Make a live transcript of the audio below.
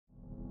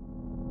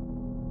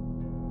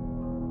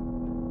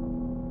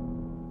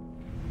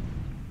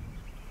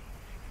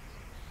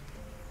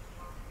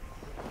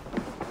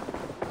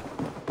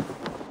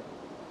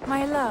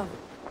My love.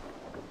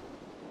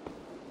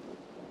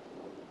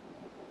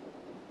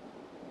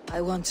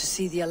 I want to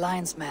see the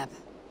Alliance map.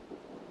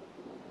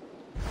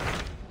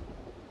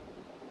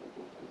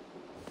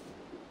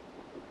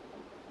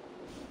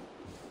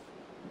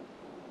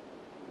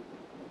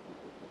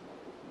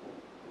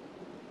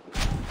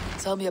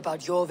 Tell me about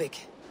Jorvik.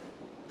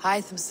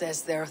 Hytham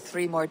says there are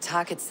 3 more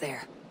targets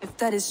there. If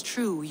that is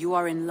true, you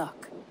are in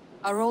luck.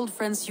 Our old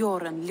friends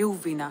Jor and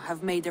Ljuvina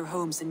have made their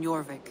homes in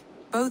Jorvik.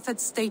 Both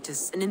had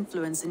status and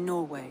influence in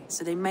Norway,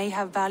 so they may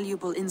have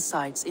valuable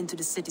insights into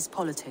the city's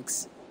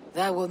politics.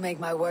 That will make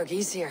my work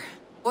easier.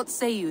 What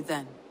say you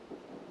then?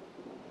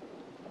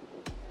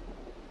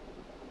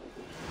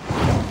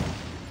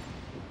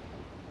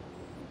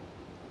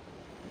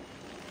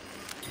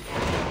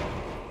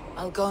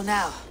 I'll go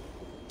now.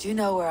 Do you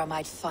know where I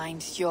might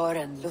find Jor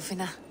and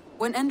Ljuvina?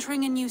 When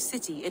entering a new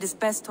city, it is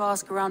best to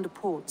ask around the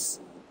ports.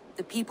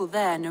 The people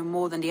there know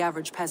more than the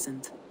average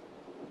peasant.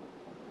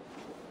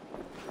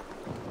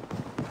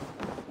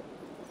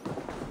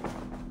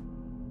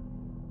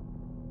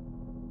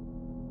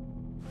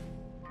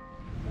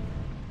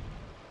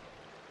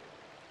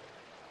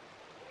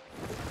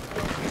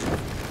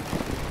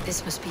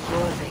 This must be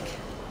Jorvik.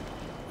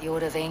 The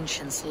Order of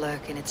Ancients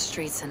lurk in its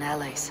streets and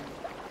alleys.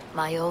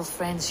 My old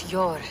friends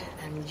Jor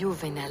and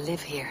Ljuvina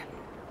live here.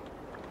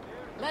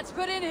 Let's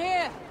put in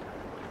here!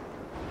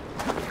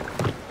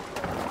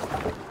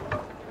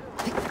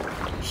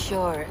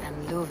 Jor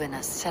and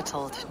Ljuvina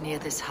settled near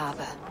this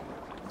harbor.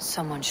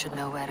 Someone should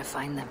know where to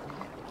find them.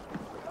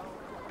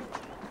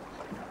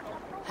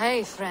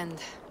 Hey,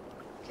 friend.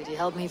 Could you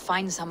help me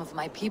find some of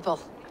my people?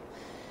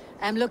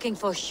 I'm looking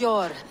for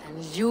Jor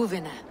and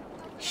Ljuvina.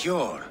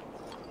 Jor?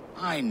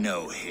 I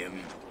know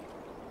him.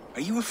 Are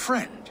you a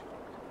friend?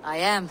 I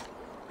am.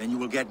 Then you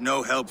will get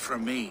no help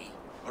from me,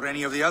 or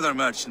any of the other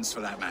merchants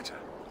for that matter.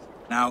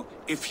 Now,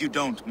 if you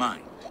don't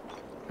mind.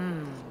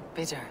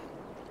 Bitter.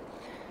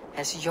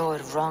 Has Jor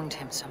wronged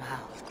him somehow?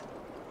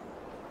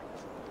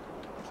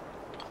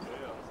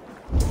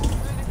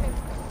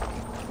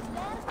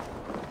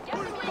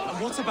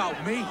 And what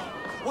about me?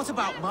 What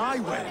about my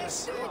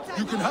wares?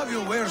 You can have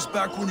your wares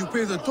back when you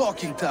pay the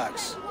docking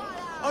tax.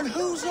 On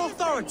whose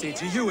authority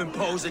do you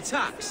impose a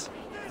tax?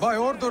 By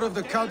order of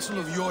the Council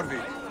of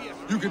Jorvik.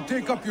 You can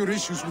take up your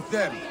issues with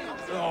them.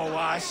 Oh,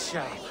 I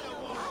shall.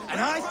 And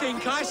I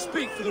think I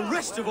speak for the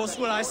rest of us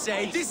when I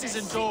say this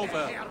isn't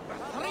over.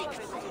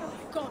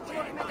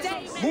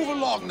 Move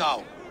along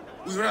now.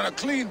 We ran a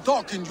clean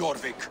dock in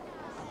Jorvik.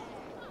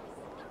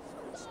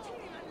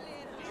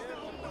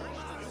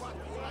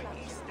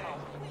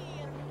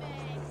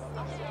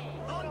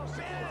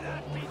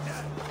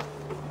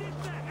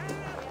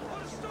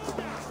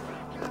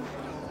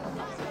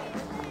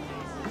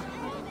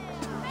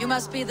 You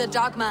must be the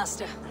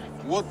Dockmaster.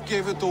 What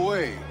gave it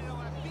away?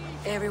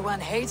 Everyone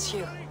hates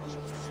you.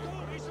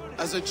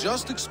 As I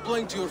just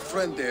explained to your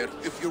friend there,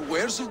 if your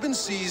wares have been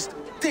seized,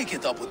 take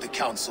it up with the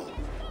Council.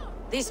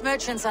 These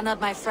merchants are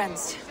not my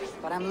friends,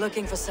 but I'm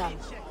looking for some.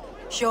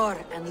 Jor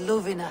and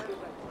Ljuvina.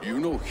 You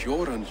know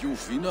Jor and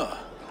Ljuvina?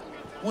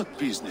 What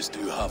business do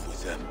you have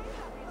with them?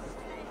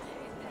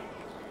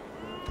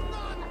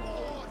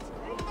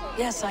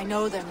 Yes, I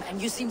know them, and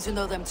you seem to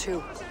know them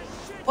too.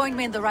 Point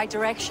me in the right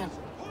direction.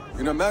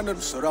 In a manor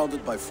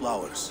surrounded by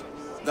flowers.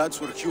 That's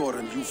where Jor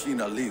and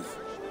Ljuvina live.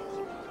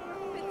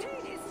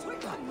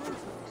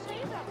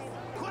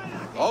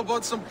 How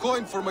about some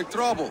coin for my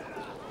trouble?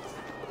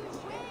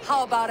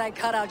 How about I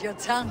cut out your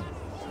tongue?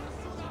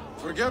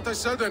 Forget I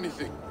said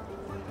anything.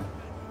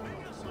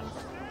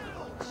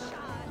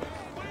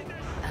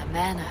 A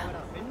manor.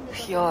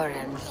 Jor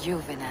and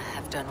Ljuvina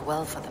have done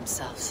well for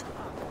themselves.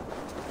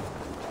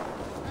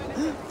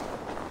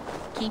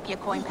 Keep your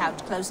coin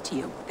pouch close to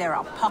you. There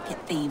are pocket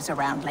thieves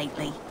around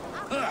lately.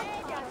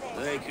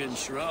 They can I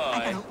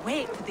try. cannot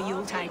wait for the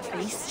Yuletide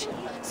feast.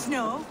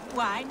 Snow,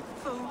 wine,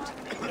 food.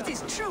 It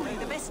is truly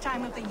the best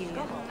time of the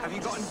year. Have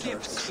you gotten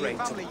gifts? Crate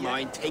of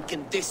mine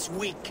taken this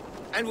week,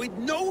 and with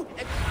no...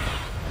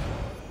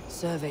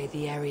 Survey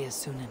the area,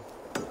 Sunan.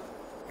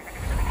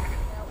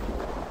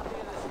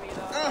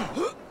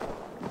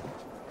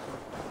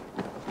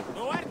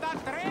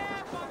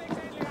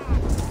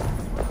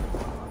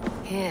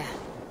 Here.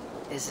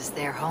 This is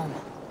their home.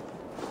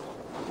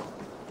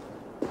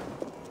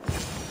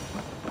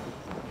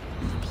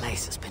 The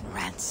place has been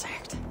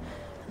ransacked.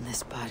 And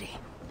this body...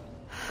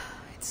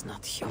 It's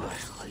not Jor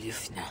or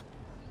Ljuvina.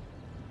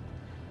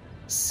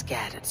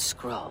 Scattered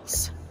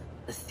scrolls.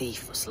 The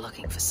thief was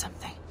looking for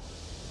something.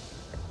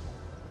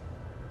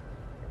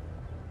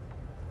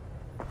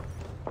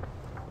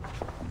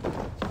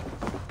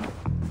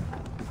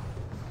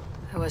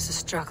 There was a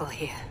struggle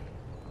here.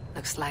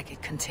 Looks like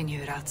it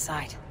continued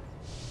outside.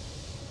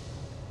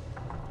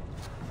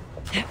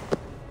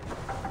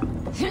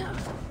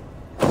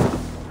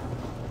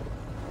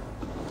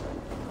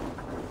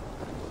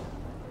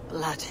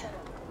 Blood,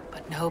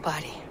 but no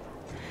body.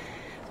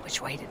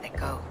 Which way did they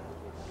go?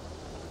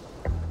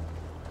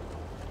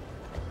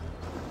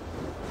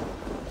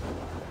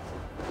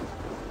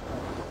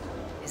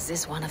 Is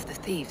this one of the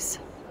thieves?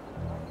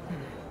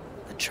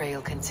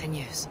 trail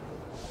continues.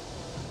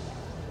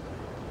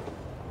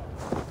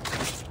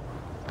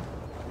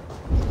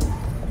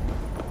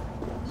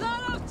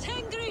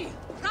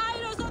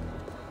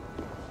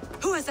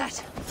 Who is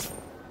that?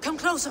 Come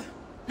closer,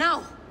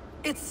 now!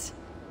 It's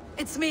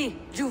me,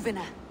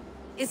 Juvina.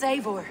 It's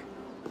Eivor.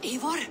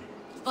 Eivor?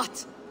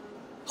 What?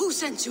 Who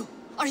sent you?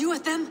 Are you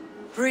with them?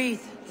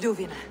 Breathe,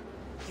 Juvina.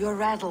 You're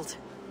rattled.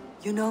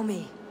 You know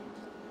me.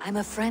 I'm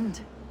a friend.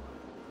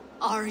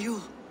 Are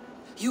you?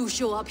 You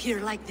show up here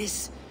like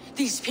this.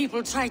 These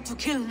people tried to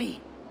kill me.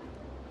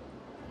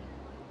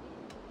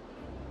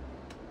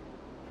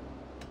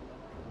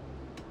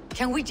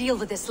 Can we deal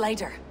with this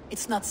later?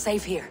 It's not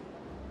safe here.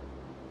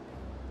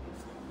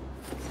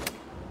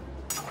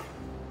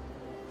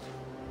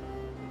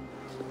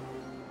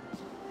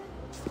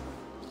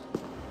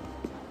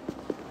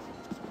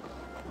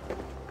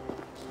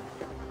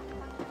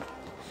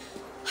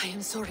 I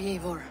am sorry,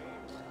 Eivor.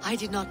 I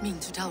did not mean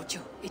to doubt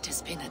you. It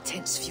has been a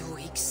tense few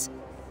weeks.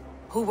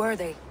 Who were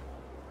they?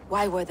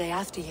 Why were they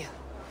after you?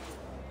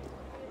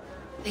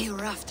 They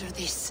were after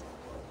this.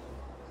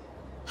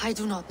 I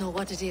do not know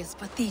what it is,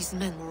 but these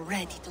men were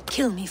ready to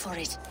kill me for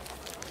it.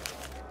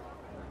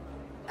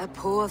 A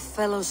poor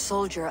fellow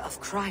soldier of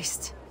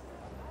Christ.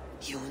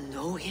 You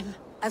know him?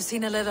 I've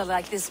seen a letter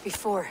like this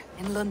before,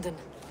 in London.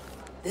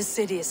 This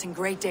city is in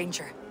great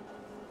danger.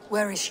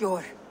 Where is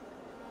Jor?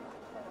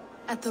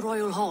 At the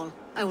Royal Hall.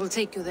 I will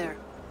take you there.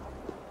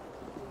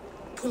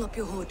 Pull up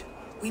your hood.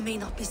 We may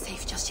not be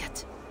safe just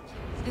yet.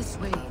 This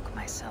way. Look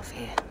myself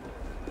here.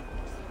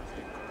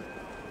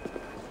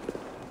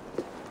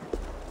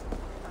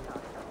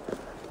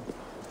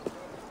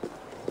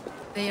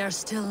 They are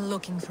still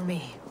looking for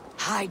me.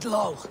 Hide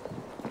low.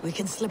 We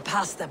can slip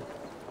past them.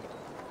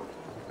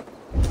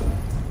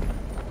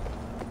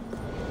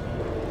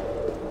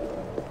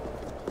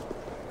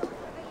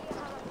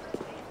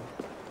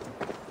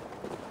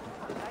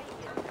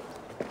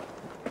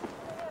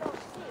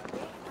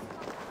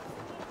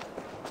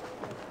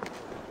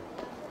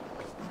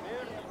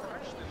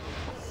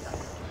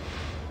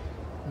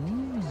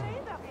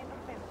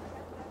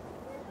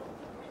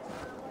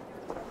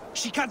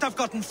 She can't have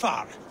gotten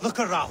far. Look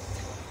around.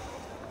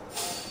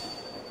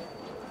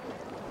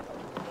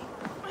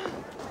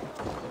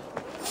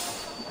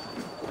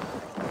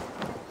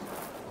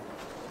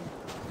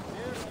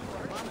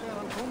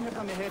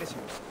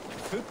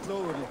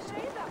 Fullóður liksom.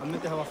 Hann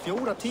myndi hafa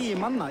 4-10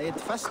 manna í eitt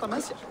festa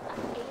með sér.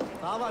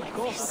 Það var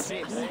gott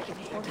trist.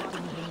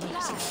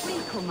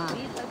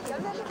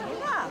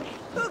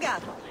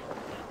 Hugar!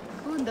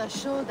 Unda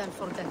sjódan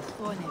for den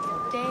fone for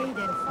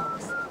dejden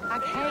fox.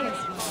 Ag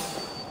hejas vi.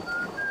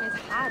 Med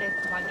haret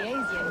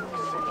vagezien.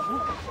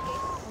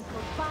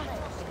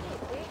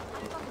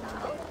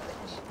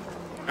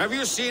 Have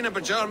you seen a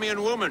Bajarmian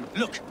woman?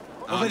 Look,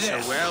 over Answer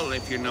there. well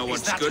if you know Is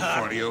what's that good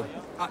her? for you.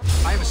 I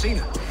haven't seen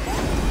her.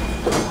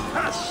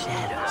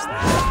 Shadows.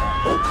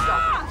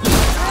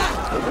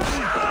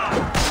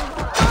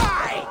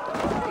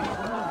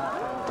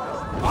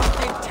 What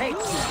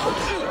dictates?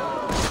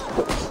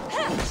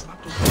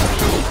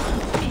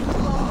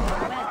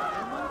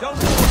 Don't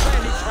fall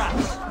any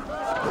traps.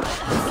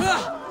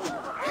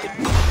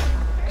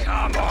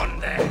 Come on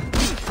then.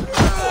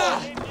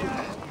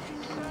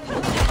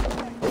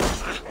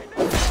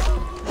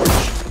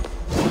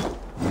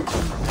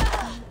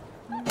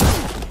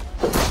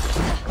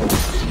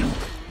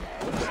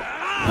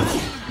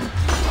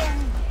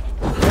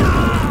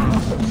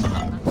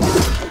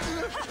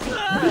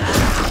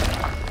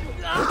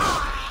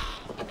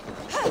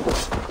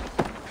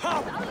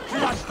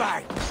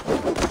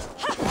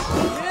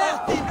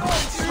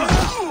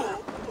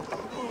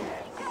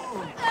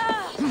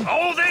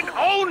 Odin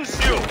owns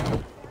you!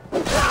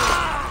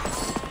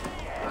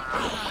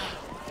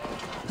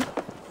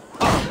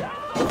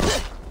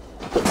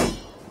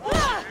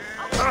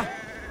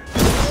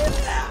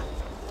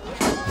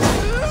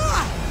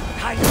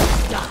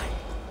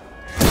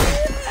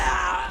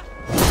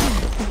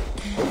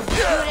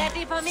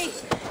 Ready for me?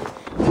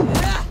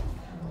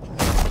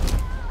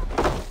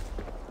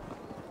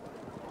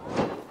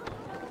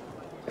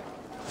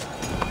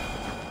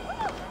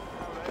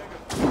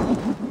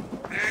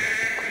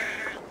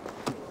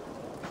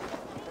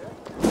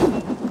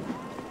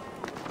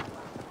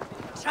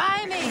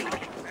 Try me!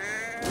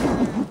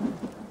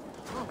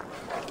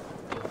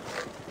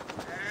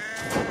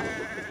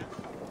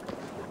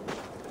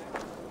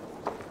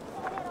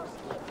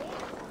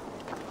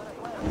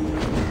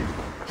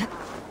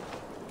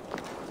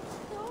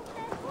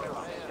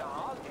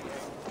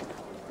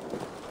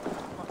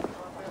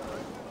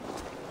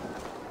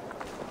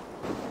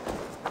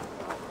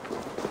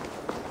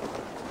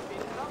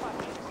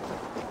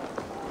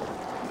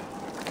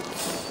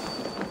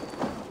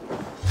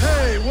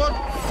 Hey, what?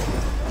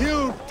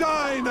 You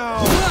die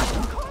now!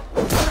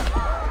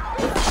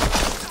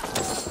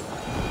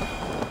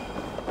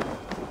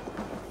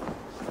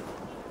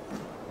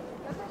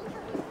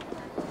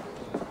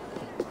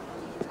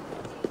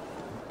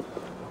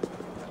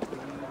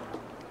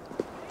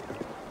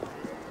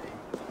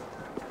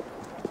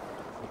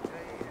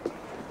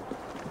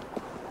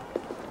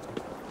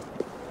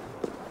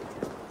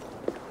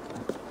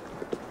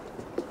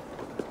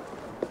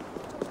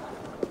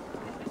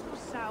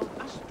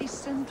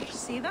 þúsund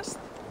síðast.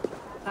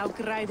 Þá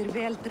græðir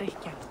vel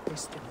drykja,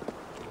 veistu.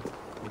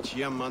 Mit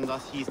jamman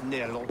dat hit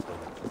nerlåten.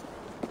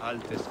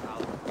 Allt är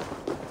skall.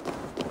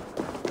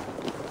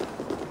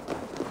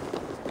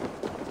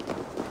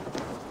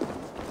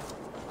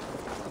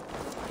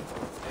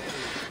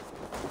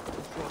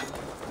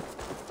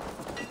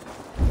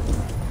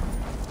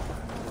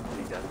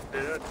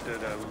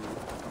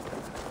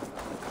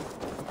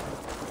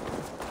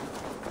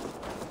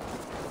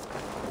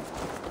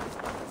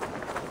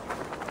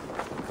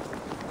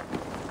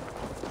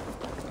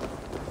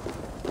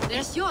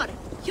 There's Jor!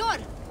 Jor!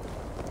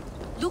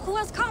 Look who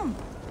has come!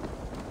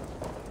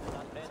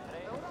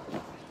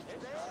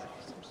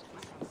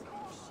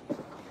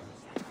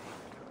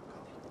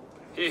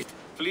 It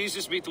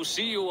pleases me to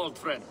see you, old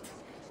friend.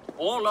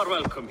 All are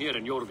welcome here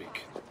in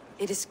Jorvik.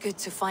 It is good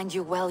to find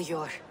you well,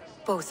 Jor.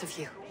 Both of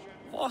you.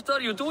 What are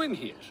you doing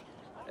here?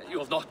 You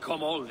have not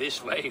come all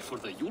this way for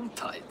the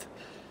Yuletide.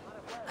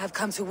 I've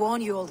come to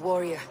warn you, old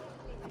warrior,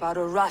 about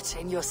a rot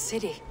in your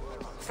city.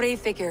 Free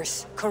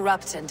figures,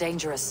 corrupt and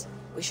dangerous.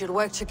 We should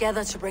work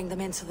together to bring them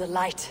into the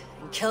light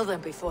and kill them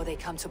before they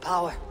come to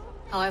power.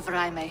 However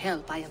I may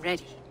help, I am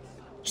ready.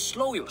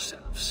 Slow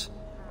yourselves.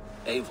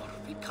 Eivor,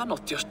 we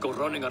cannot just go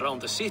running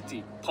around the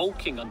city,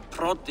 poking and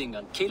prodding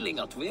and killing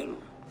at will.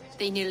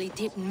 They nearly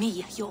did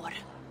me, Jor.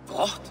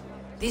 What?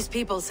 These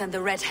people sent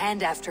the Red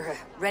Hand after her,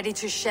 ready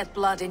to shed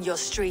blood in your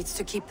streets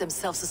to keep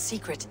themselves a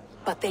secret.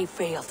 But they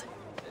failed.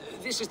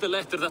 This is the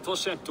letter that was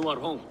sent to our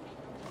home.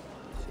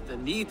 The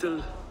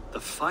needle, the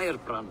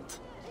firebrand,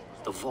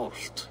 the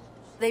vault.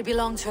 They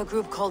belong to a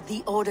group called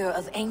the Order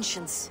of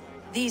Ancients.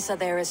 These are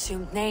their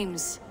assumed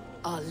names,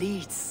 our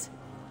leads.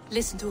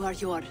 Listen to her,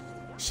 Jor.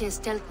 She has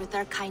dealt with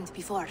their kind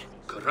before.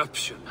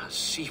 Corruption has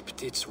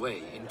seeped its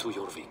way into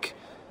Jorvik.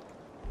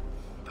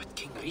 But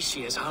King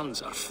Rishi's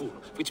hands are full,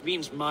 which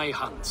means my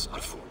hands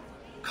are full.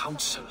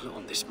 Counsel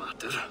on this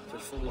matter will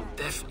fall on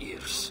deaf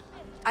ears.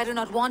 I do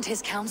not want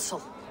his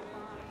counsel.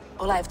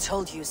 All I have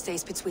told you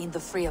stays between the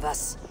three of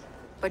us.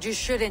 But you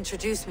should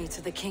introduce me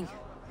to the king.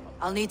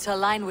 I'll need to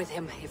align with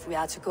him if we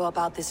are to go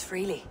about this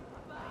freely.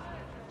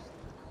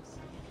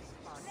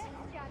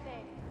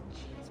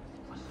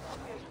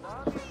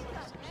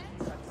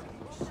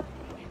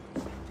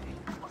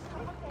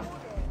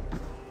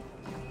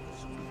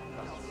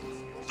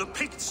 The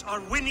Picts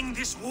are winning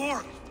this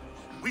war.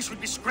 We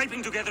should be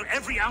scraping together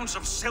every ounce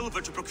of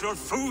silver to procure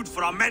food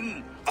for our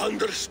men.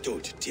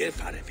 Understood, dear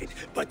Faravid,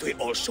 but we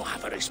also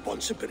have a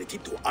responsibility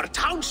to our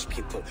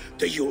townspeople.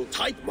 The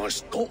Yuletide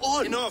must go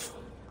on. Enough!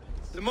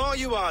 The more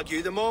you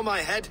argue, the more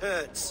my head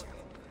hurts.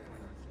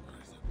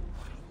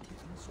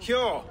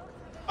 Sure,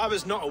 I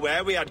was not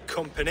aware we had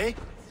company,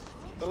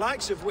 the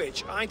likes of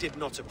which I did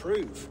not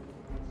approve.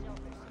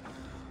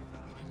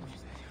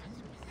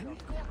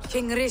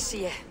 King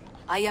Rishi,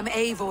 I am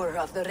Eivor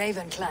of the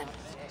Raven clan.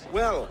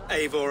 Well,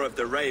 Eivor of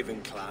the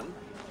Raven clan,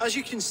 as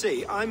you can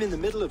see, I'm in the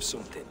middle of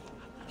something.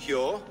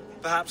 Hjor,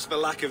 perhaps for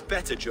lack of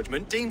better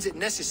judgment, deems it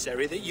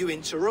necessary that you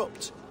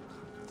interrupt.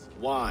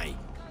 Why?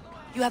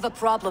 You have a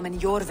problem in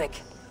Jorvik.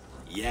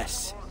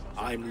 Yes,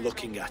 I'm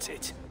looking at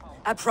it.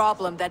 A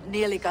problem that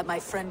nearly got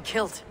my friend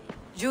killed.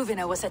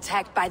 Juvina was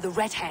attacked by the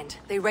Red Hand.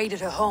 They raided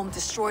her home,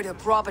 destroyed her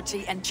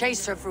property, and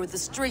chased her through the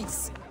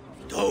streets.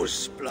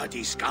 Those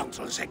bloody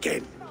scoundrels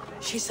again.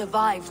 She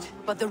survived,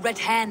 but the Red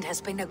Hand has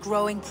been a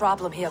growing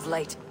problem here of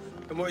late.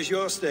 And what is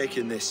your stake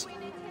in this?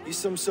 You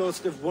some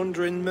sort of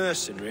wandering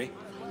mercenary?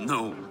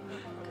 No.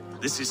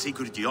 This is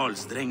Sigurd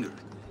Jarl's Drengr.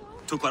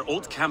 Took our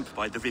old camp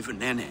by the river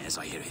Nene, as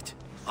I hear it.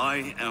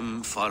 I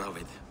am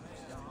Faravid,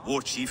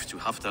 war chief to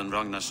Halfdan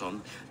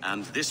Ragnarsson,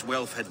 and this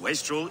well-fed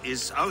wastrel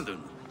is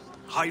Audun,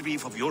 High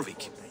Reeve of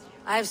Jorvik.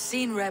 I've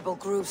seen rebel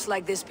groups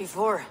like this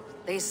before.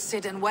 They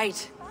sit and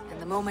wait,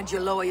 and the moment you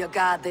lower your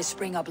guard, they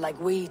spring up like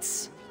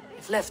weeds.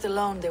 If left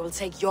alone, they will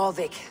take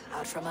Jorvik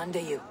out from under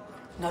you.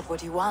 Not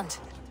what you want,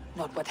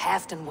 not what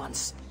Halfdan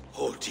wants.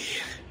 Oh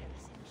dear.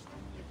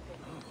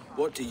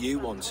 What do you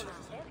want?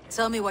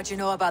 Tell me what you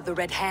know about the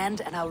Red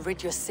Hand, and I'll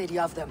rid your city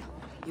of them.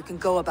 You can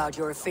go about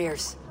your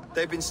affairs.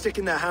 They've been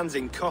sticking their hands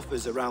in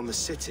coffers around the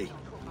city,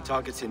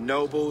 targeting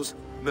nobles,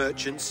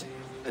 merchants,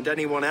 and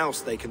anyone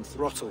else they can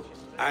throttle.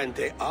 And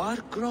they are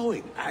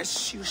growing,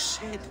 as you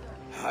said.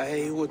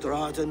 I would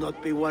rather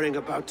not be worrying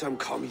about them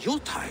come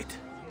Yuletide.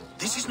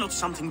 This is not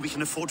something we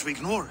can afford to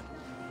ignore.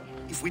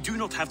 If we do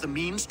not have the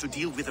means to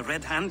deal with the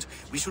Red Hand,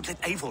 we should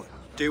let Eivor.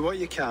 Do what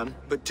you can,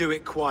 but do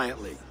it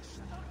quietly.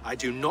 I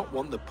do not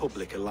want the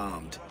public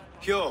alarmed.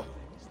 Hjor,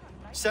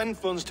 send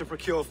funds to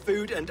procure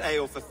food and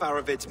ale for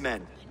Faravid's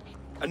men.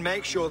 And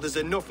make sure there's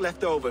enough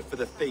left over for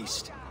the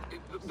feast.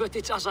 But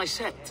it's as I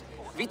said,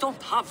 we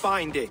don't have...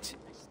 Find it.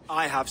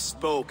 I have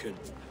spoken.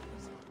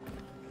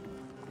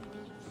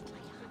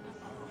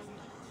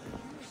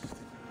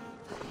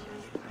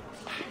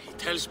 He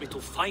tells me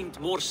to find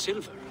more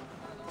silver.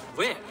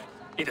 Where?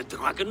 In a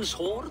dragon's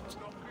hoard?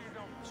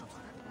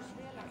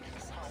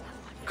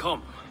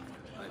 Come,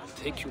 I'll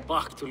take you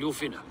back to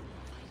Ljufina.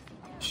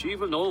 She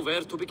will know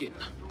where to begin.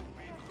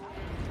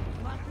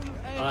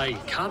 I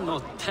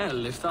cannot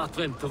tell if that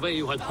went the way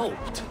you had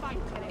hoped.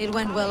 It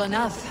went well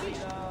enough.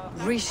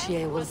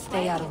 Rishi will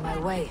stay out of my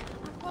way.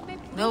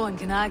 No one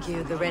can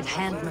argue the Red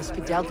Hand must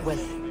be dealt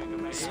with.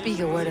 Speak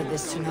a word of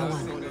this to no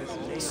one.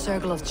 The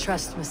circle of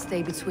trust must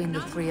stay between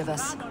the three of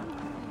us.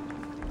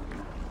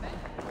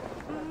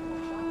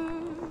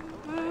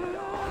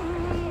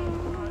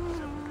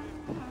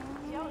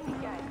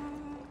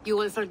 You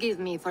will forgive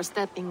me for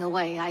stepping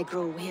away. I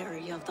grow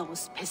weary of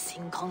those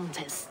pissing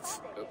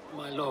contests.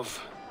 My love,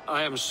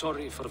 I am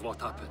sorry for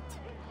what happened.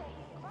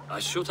 I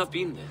should have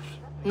been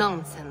there.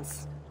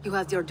 Nonsense. You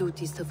have your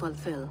duties to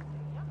fulfill.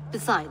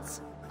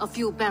 Besides, a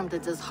few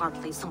bandits is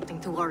hardly something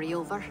to worry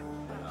over.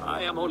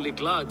 I am only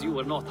glad you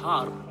were not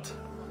harmed.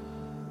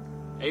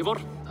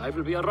 Eivor, I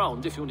will be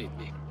around if you need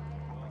me.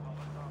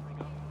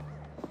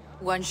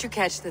 Once you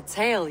catch the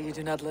tail, you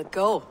do not let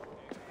go.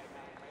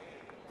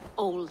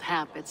 Old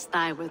habits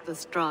die with the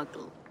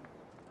struggle.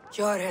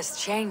 Jor has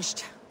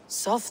changed,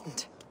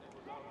 softened.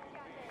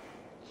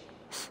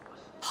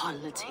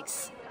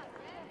 Politics.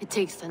 It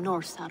takes the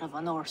Norse out of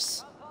a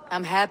Norse.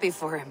 I'm happy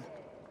for him.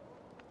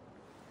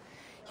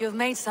 You've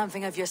made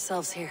something of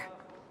yourselves here.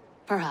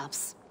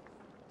 Perhaps.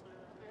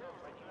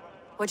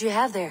 What do you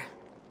have there?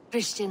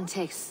 Christian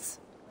texts.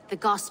 The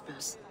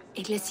Gospels.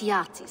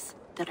 Ecclesiastes.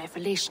 The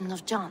Revelation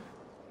of John.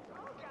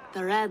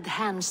 The Red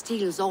Hand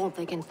steals all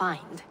they can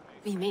find.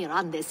 We may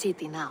run the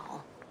city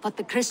now, but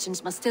the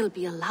Christians must still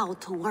be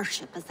allowed to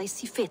worship as they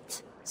see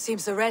fit.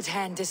 Seems the Red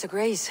Hand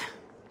disagrees.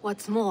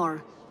 What's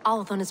more,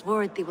 Althon is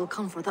worried they will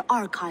come for the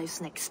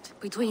archives next.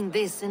 Between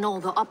this and all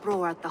the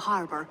uproar at the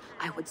harbor,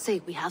 I would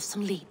say we have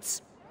some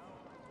leads.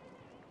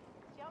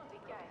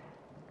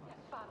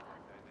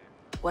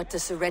 What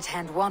does the Red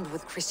Hand want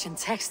with Christian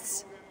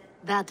texts?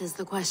 That is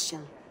the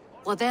question.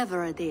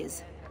 Whatever it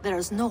is, there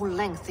is no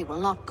length they will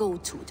not go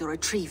to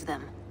retrieve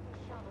them.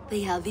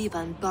 They have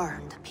even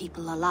burned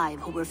people alive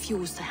who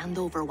refuse to hand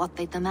over what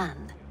they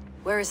demand.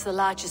 Where is the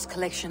largest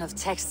collection of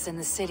texts in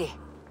the city?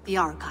 The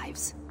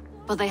archives.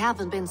 But they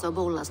haven't been so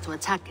bold as to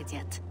attack it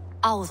yet.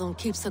 Althon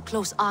keeps a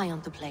close eye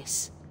on the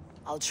place.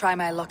 I'll try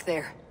my luck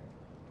there.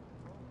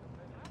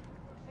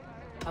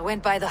 I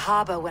went by the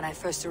harbor when I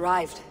first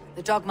arrived.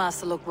 The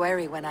Dogmaster looked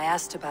wary when I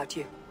asked about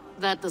you.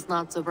 That does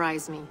not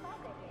surprise me.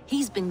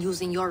 He's been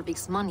using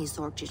Jorvik's money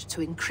shortage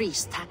to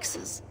increase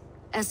taxes.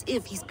 As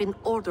if he's been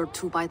ordered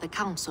to by the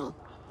council.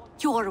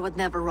 Jor would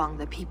never wrong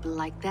the people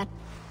like that,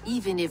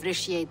 even if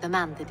Rishi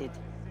demanded it.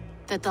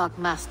 The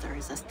Dogmaster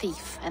is a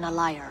thief and a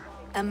liar.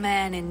 A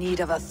man in need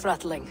of a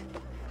throttling.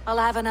 I'll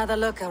have another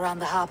look around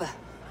the harbor.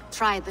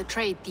 Try the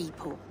trade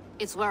depot.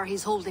 It's where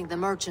he's holding the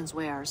merchants'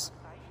 wares.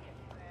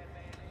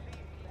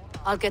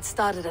 I'll get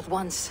started at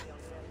once.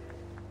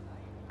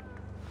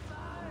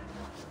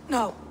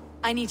 No,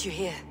 I need you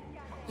here.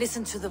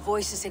 Listen to the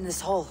voices in this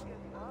hall.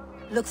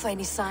 Look for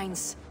any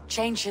signs,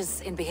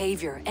 changes in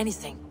behavior,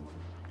 anything.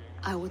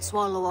 I would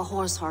swallow a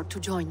horse heart to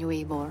join you,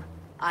 Eivor.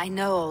 I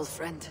know, old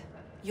friend.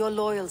 Your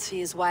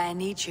loyalty is why I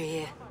need you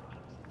here.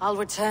 I'll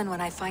return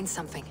when I find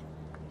something.